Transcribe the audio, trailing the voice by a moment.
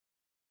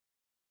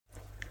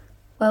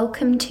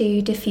Welcome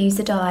to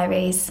Diffuser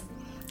Diaries.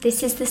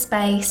 This is the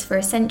space for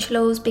essential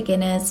oils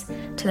beginners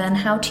to learn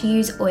how to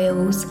use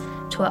oils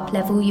to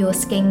up-level your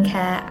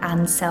skincare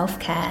and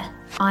self-care.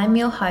 I'm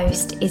your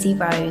host, Izzy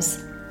Rose,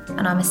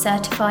 and I'm a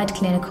certified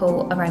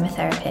clinical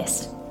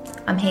aromatherapist.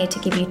 I'm here to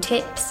give you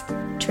tips,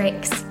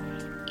 tricks,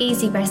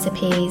 easy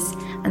recipes,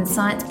 and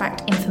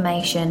science-backed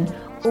information,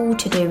 all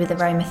to do with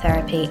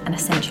aromatherapy and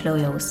essential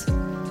oils.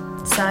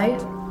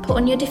 So, put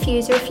on your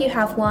diffuser if you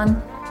have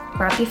one,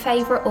 grab your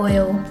favourite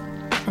oil,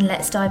 and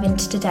let's dive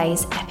into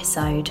today's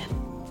episode.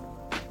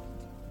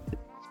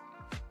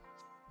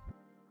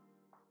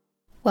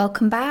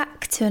 Welcome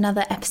back to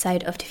another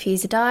episode of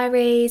Diffuser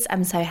Diaries.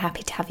 I'm so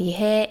happy to have you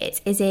here. It's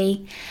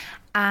Izzy,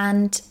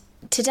 and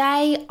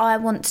today I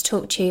want to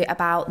talk to you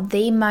about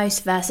the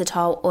most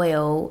versatile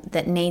oil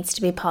that needs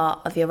to be part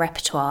of your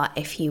repertoire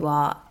if you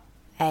are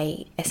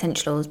a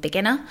essential oils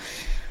beginner.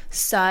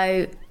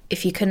 So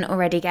if you couldn't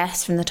already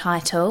guess from the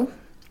title,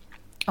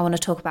 I want to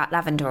talk about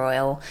lavender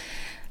oil.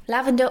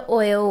 Lavender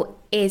oil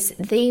is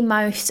the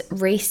most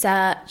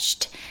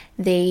researched,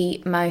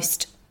 the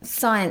most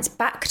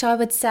science-backed, I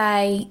would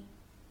say.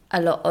 A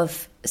lot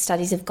of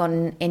studies have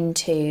gone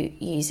into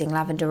using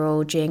lavender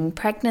oil during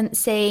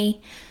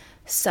pregnancy,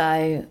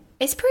 so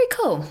it's pretty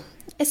cool.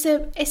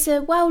 It's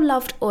a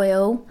well-loved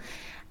oil,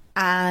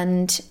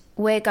 and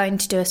we're going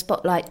to do a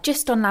spotlight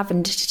just on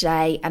lavender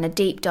today and a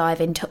deep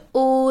dive into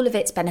all of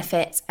its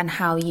benefits and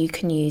how you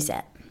can use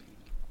it.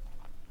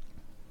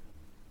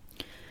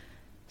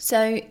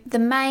 So the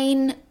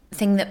main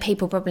thing that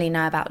people probably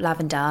know about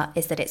lavender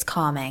is that it's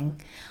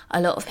calming.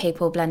 A lot of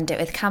people blend it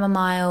with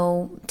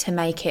chamomile to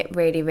make it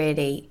really,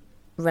 really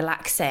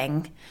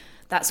relaxing.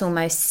 That's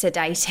almost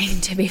sedating,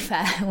 to be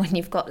fair, when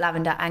you've got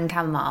lavender and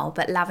chamomile.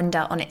 But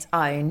lavender on its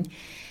own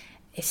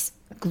is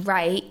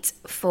great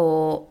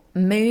for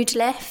mood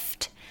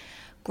lift,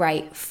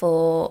 great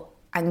for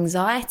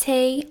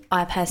anxiety.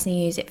 I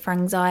personally use it for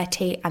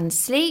anxiety and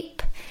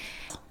sleep.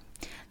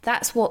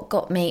 That's what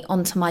got me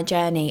onto my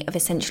journey of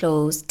essential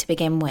oils to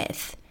begin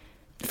with.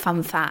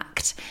 Fun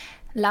fact,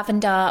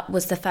 lavender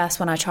was the first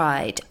one I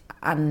tried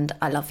and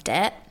I loved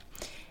it.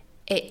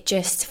 It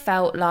just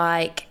felt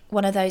like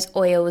one of those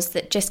oils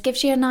that just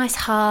gives you a nice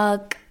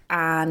hug,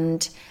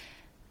 and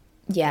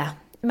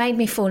made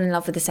me fall in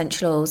love with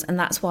essential oils, and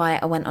that's why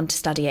I went on to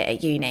study it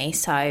at uni.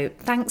 So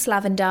thanks,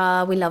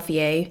 lavender, we love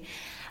you.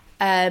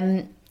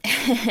 So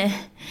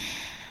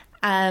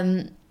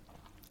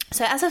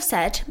as I've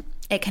said,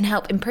 it can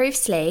help improve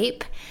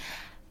sleep.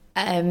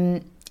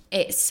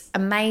 It's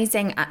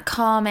amazing at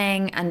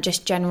calming and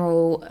just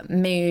general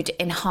mood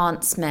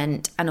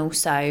enhancement, and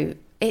also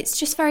it's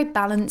just very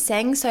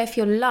balancing. So if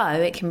you're low,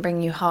 it can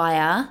bring you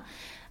higher,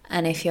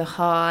 and if you're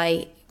high,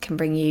 it can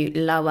bring you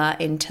lower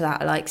into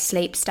that like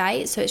sleep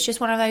state. So it's just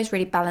one of those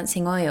really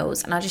balancing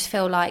oils, and I just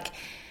feel like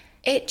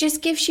it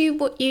just gives you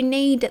what you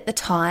need at the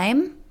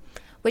time,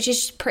 which is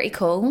just pretty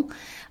cool.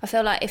 I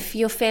feel like if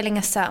you're feeling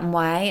a certain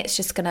way, it's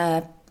just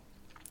gonna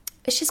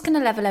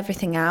level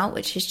everything out,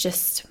 which is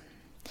just,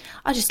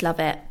 I just love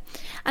it.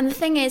 And the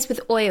thing is with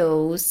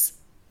oils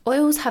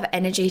have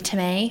energy to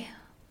me.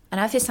 I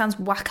know if this sounds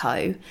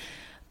wacko,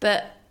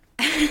 but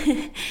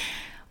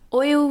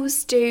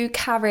oils do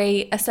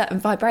carry a certain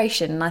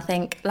vibration. And I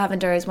think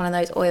lavender is one of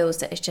those oils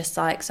that is just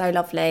like so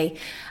lovely.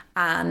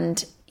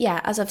 And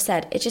yeah, as I've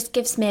said, it just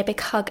gives me a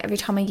big hug every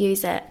time I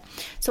use it.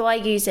 So I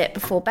use it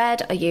before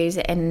bed. I use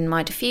it in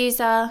my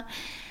diffuser.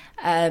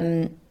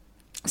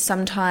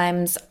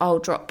 Sometimes I'll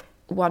drop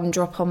one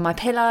drop on my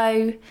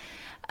pillow.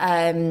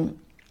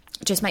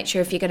 Just make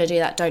sure if you're going to do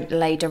that, don't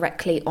lay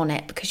directly on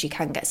it because you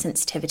can get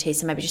sensitivity.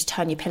 So maybe just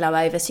turn your pillow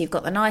over so you've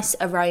got the nice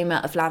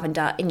aroma of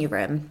lavender in your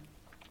room.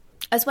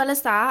 As well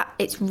as that,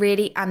 it's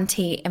really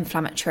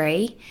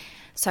anti-inflammatory.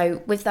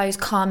 So with those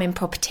calming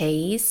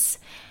properties,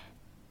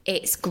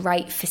 it's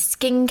great for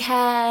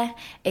skincare.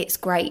 It's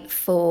great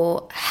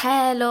for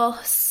hair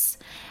loss.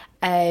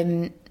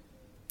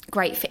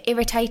 Great for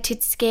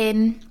irritated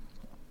skin.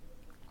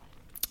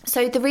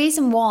 So the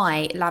reason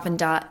why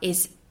lavender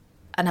is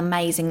an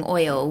amazing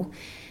oil,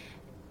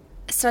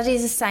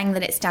 studies are saying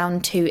that it's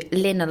down to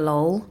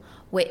linalool,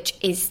 which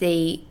is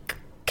the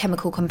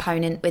chemical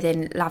component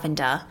within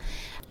lavender.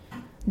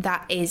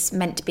 That is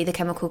meant to be the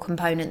chemical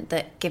component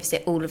that gives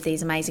it all of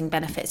these amazing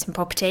benefits and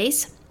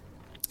properties.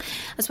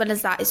 As well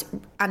as that, it's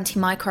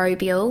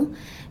antimicrobial.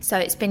 So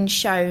it's been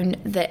shown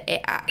that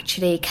it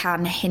actually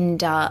can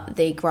hinder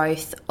the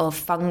growth of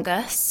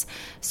fungus.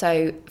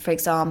 So, for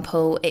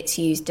example, it's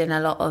used in a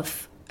lot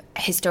of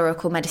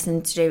historical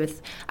medicine to do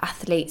with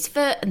athlete's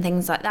foot and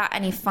things like that,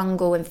 any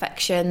fungal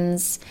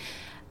infections.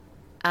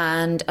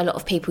 And a lot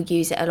of people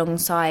use it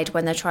alongside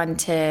when they're trying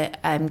to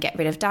get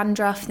rid of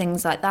dandruff,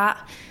 things like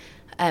that,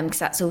 because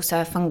that's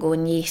also a fungal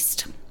and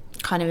yeast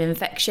kind of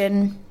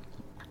infection.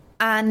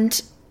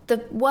 And the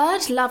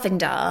word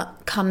lavender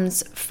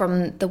comes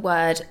from the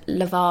word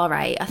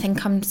lavare. I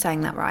think I'm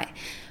saying that right.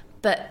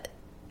 But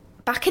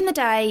back in the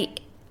day,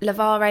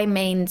 lavare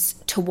means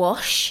to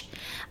wash,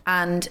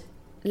 and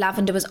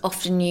lavender was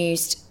often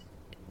used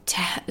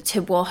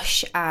to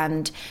wash,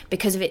 and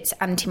because of its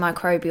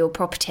antimicrobial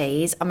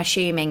properties, I'm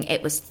assuming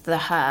it was the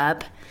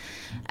herb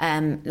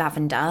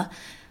lavender,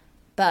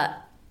 but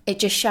it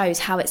just shows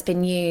how it's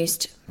been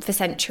used for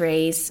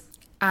centuries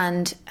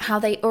and how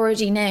they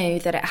already knew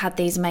that it had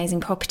these amazing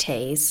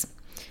properties.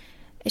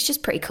 It's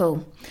just pretty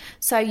cool.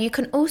 So you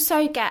can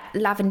also get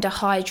lavender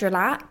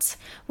hydrolat,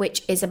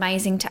 which is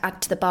amazing to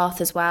add to the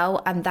bath as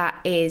well, and that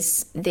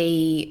is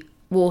the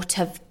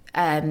water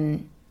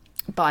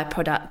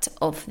byproduct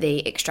of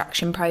the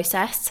extraction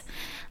process.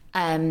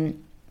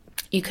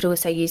 You could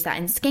also use that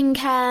in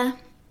skincare.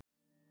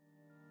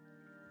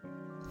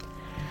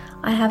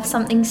 I have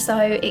something so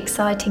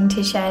exciting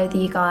to share with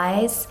you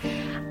guys,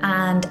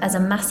 and as a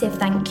massive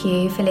thank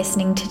you for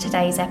listening to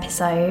today's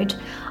episode,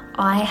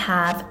 I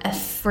have a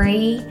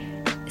free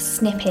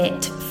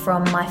snippet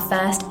from my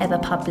first ever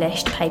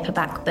published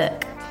paperback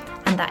book,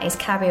 and that is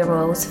Carrier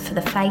Oils for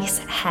the face,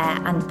 hair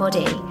and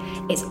body.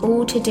 It's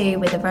all to do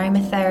with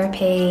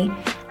aromatherapy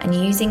and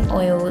using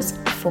oils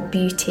for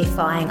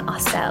beautifying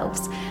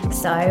ourselves.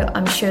 So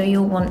I'm sure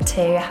you'll want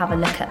to have a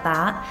look at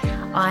that.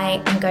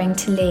 I am going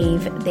to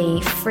leave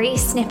the free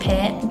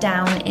snippet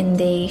down in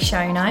the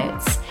show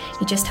notes.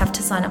 You just have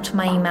to sign up to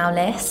my email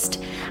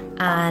list.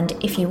 And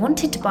if you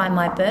wanted to buy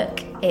my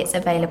book, it's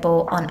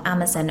available on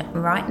Amazon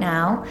right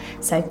now.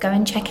 So go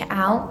and check it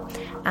out.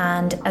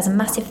 And as a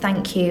massive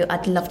thank you,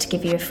 I'd love to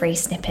give you a free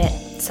snippet.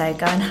 So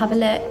go and have a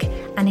look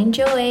and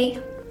enjoy.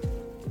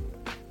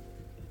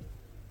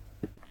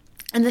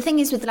 And the thing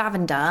is with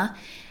lavender,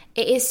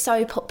 it is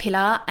so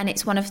popular and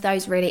it's one of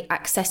those really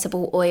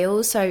accessible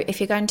oils. So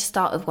if you're going to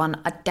start with one,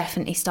 I'd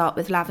definitely start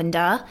with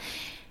lavender.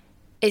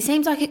 It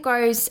seems like it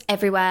grows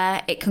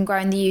everywhere. It can grow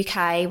in the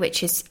UK,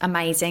 which is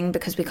amazing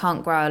because we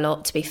can't grow a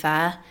lot, to be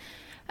fair.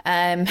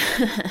 You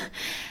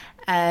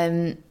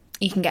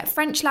can get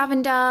French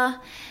lavender,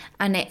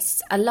 and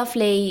it's a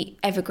lovely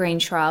evergreen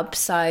shrub.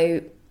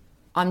 So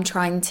I'm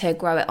trying to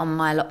grow it on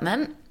my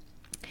allotment.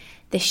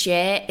 This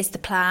year is the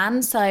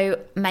plan, so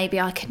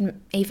maybe I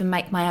can even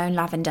make my own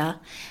lavender.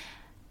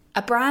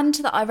 A brand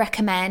that I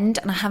recommend,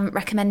 and I haven't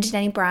recommended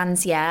any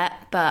brands yet,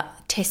 but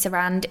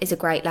Tisserand is a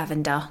great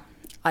lavender.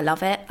 I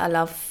love it.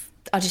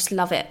 I just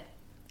love it.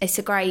 It's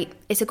a great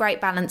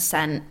balanced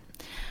scent,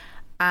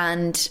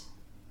 and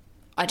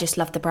I just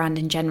love the brand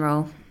in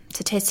general.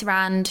 So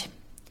Tisserand,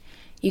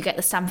 you get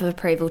the stamp of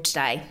approval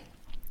today.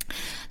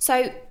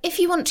 So if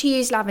you want to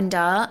use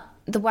lavender,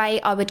 the way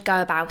I would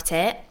go about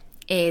it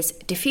is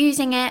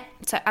diffusing it.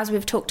 So as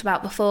we've talked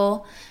about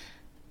before,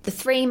 the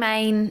three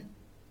main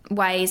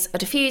ways are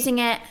diffusing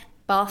it,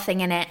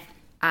 bathing in it,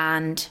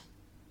 and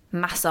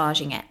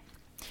massaging it.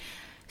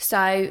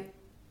 So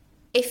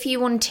if you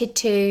wanted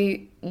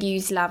to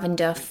use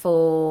lavender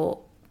for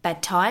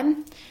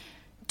bedtime,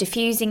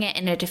 diffusing it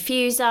in a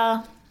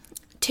diffuser,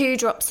 2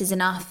 drops is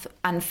enough,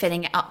 and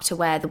filling it up to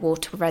where the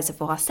water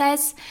reservoir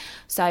says.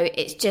 So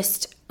it's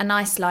just a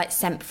nice light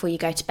scent before you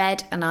go to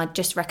bed, and I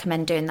just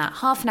recommend doing that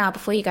half an hour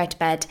before you go to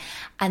bed,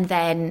 and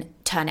then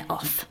turn it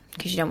off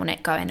because you don't want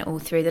it going all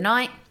through the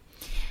night.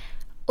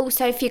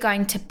 Also, if you're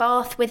going to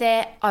bath with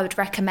it, I would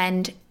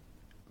recommend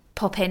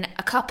pop in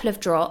a couple of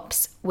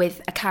drops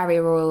with a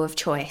carrier oil of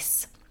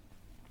choice,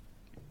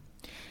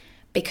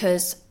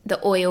 because the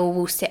oil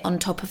will sit on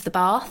top of the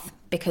bath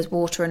because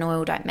water and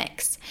oil don't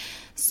mix.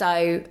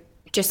 So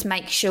just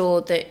make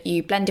sure that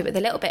you blend it with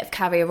a little bit of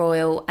carrier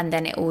oil, and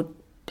then it will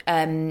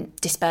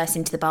disperse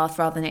into the bath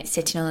rather than it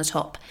sitting on the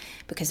top,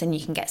 because then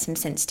you can get some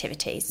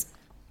sensitivities.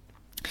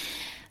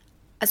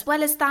 As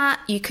well as that,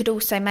 you could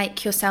also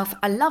make yourself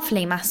a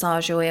lovely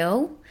massage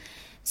oil.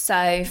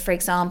 So for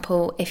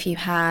example, if you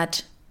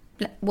had,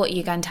 what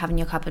you're going to have in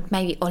your cupboard,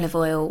 maybe olive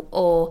oil,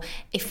 or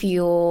if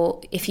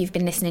you've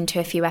been listening to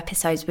a few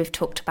episodes, we've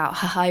talked about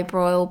jojoba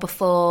oil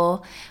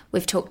before,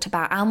 we've talked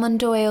about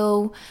almond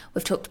oil,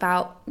 we've talked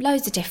about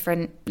loads of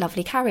different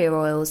lovely carrier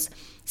oils.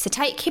 So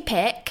take your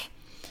pick,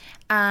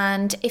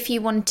 and if you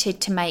wanted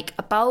to make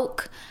a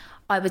bulk,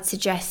 I would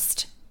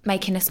suggest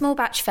making a small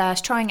batch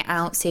first, trying it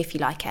out, see if you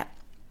like it.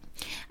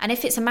 And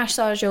if it's a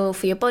massage oil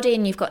for your body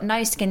and you've got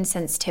no skin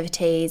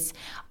sensitivities,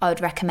 I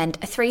would recommend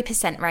a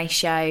 3%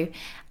 ratio,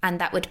 and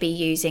that would be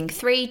using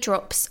 3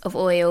 drops of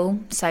oil,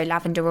 so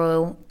lavender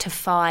oil, to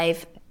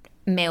 5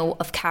 ml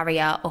of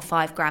carrier or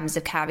 5 grams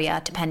of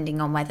carrier,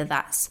 depending on whether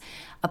that's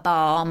a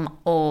balm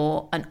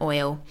or an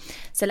oil.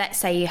 So let's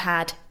say you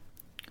had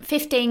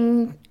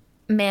 15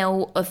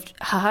 ml of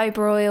jojoba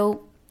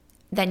oil,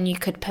 then you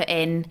could put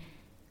in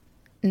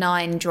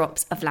 9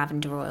 drops of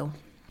lavender oil.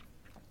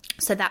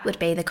 So that would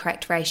be the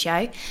correct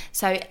ratio.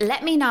 So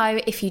let me know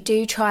if you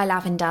do try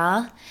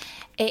lavender.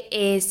 It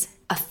is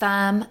a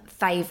firm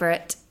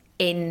favourite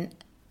in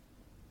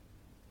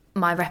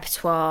my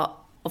repertoire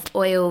of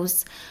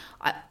oils.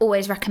 I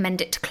always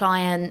recommend it to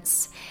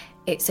clients.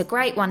 It's a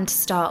great one to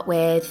start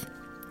with.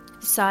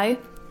 So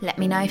let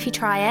me know if you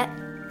try it.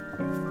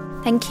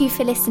 Thank you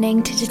for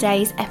listening to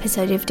today's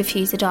episode of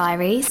Diffuser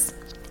Diaries.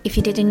 If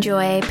you did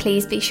enjoy,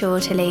 please be sure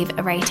to leave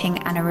a rating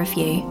and a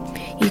review.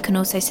 You can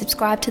also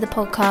subscribe to the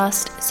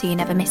podcast so you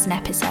never miss an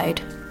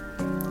episode.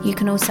 You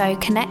can also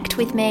connect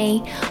with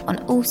me on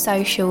all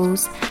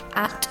socials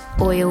at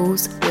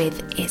Oils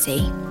with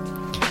Izzy.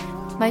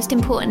 Most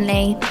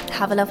importantly,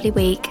 have a lovely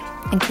week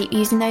and keep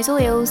using those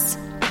oils.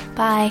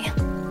 Bye.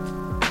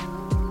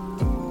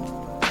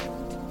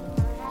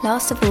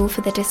 Last of all,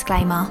 for the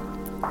disclaimer,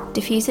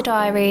 Diffuser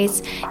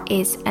Diaries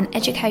is an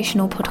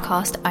educational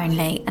podcast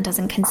only and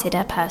doesn't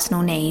consider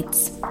personal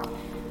needs.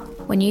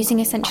 When using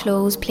essential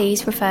oils,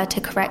 please refer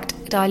to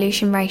correct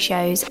dilution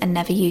ratios and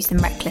never use them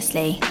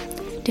recklessly.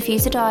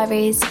 Diffuser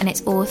Diaries and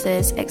its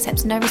authors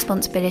accepts no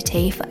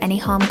responsibility for any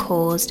harm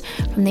caused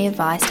from the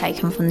advice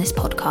taken from this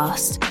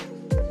podcast.